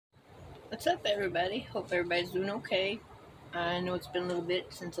What's up, everybody? Hope everybody's doing okay. I know it's been a little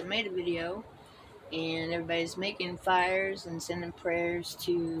bit since I made a video, and everybody's making fires and sending prayers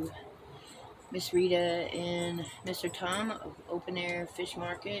to Miss Rita and Mr. Tom of Open Air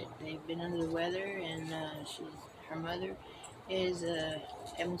Fishmarket. They've been under the weather, and her mother is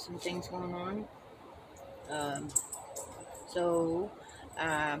having some things going on. So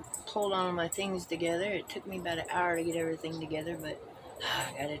I pulled all my things together. It took me about an hour to get everything together, but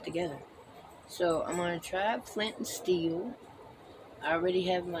I got it together. So I'm going to try Flint and steel. I already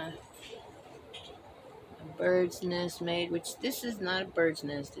have my bird's nest made, which this is not a bird's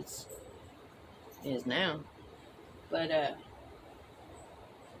nest. It is now. But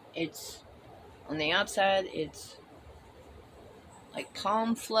it's on the outside, it's like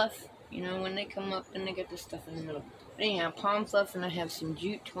palm fluff. You know, when they come up and they get the stuff in the middle. But anyhow, palm fluff, and I have some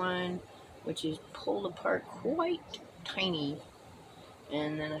jute twine, which is pulled apart quite tiny.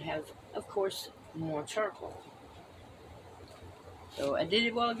 And then I have, of course, more charcoal. So I did it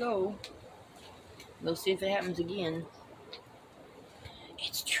a while ago. We'll see if it happens again.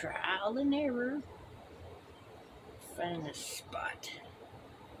 It's trial and error. Finding a spot.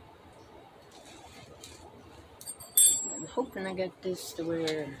 I'm hoping I got this to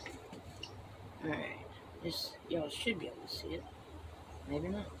where... Alright. This, y'all should be able to see it. Maybe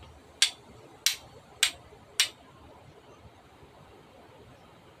not.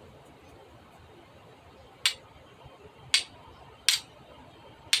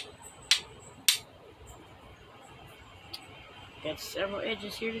 Got several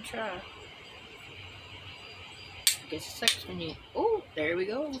edges here to try. I guess it sucks when you... Oh, there we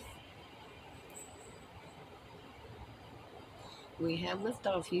go. We have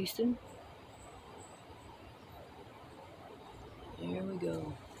liftoff, Houston. There we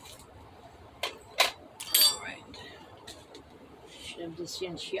go. Alright. Shove this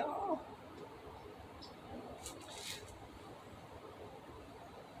in, y'all.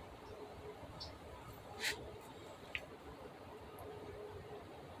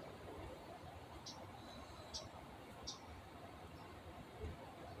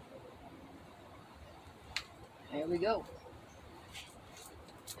 There we go.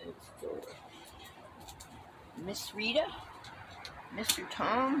 That's for Miss Rita, Mr.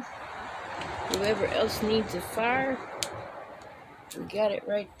 Tom, whoever else needs a fire. We got it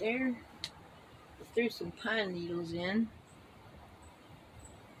right there. I threw some pine needles in.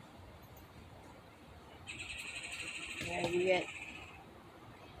 Yeah, we got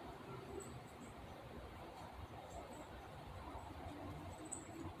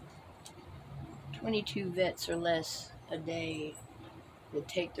 22 vets or less a day would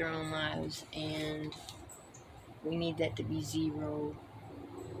take their own lives, and we need that to be zero.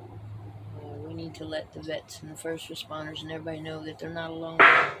 We need to let the vets and the first responders and everybody know that they're not alone,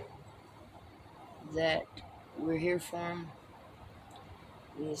 that we're here for them.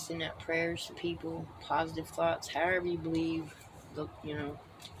 We need to send out prayers to people, positive thoughts, however you believe, you know.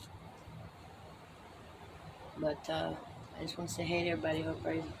 But I just want to say hey to everybody. Hope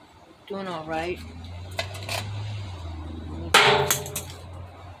everybody's doing all right.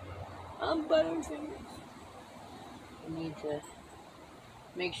 I'm Butterfingers. You need to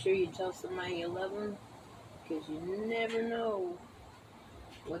make sure you tell somebody you love them, because you never know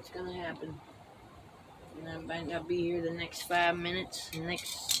what's going to happen. And I might not be here the next 5 minutes, the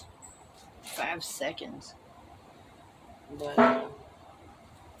next 5 seconds. But,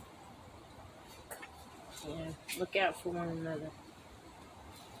 yeah, look out for one another.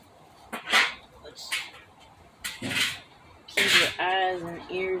 Let's keep your eyes and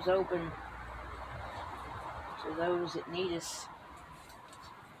ears open to those that need us.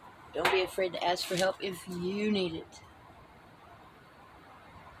 Don't be afraid to ask for help if you need it.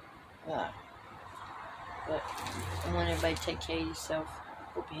 But I want everybody to take care of yourself.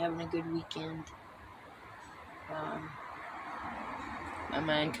 Hope you're having a good weekend. My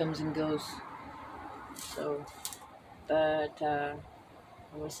mind comes and goes. So, but I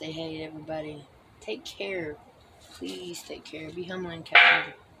want to say hey to everybody. Take care. Please take care. Be humble and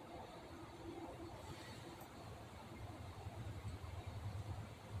kind.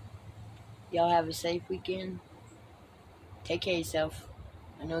 Y'all have a safe weekend. Take care of yourself.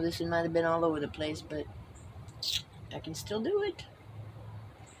 I know this might have been all over the place, but I can still do it.